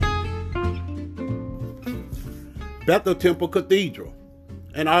Bethel Temple Cathedral,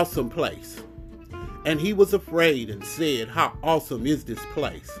 an awesome place. And he was afraid and said, "How awesome is this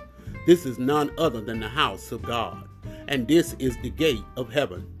place? This is none other than the house of God, and this is the gate of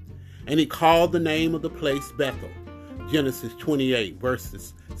heaven." And he called the name of the place Bethel. Genesis 28,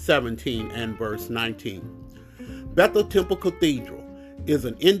 verses 17 and verse 19. Bethel Temple Cathedral is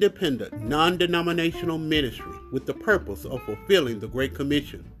an independent, non-denominational ministry with the purpose of fulfilling the Great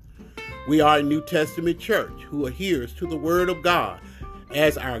Commission. We are a New Testament church who adheres to the Word of God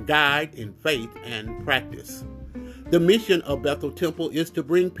as our guide in faith and practice. The mission of Bethel Temple is to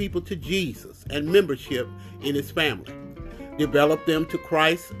bring people to Jesus and membership in His family, develop them to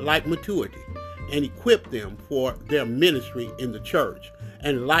Christ-like maturity, and equip them for their ministry in the church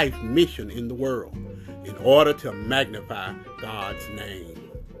and life mission in the world in order to magnify God's name.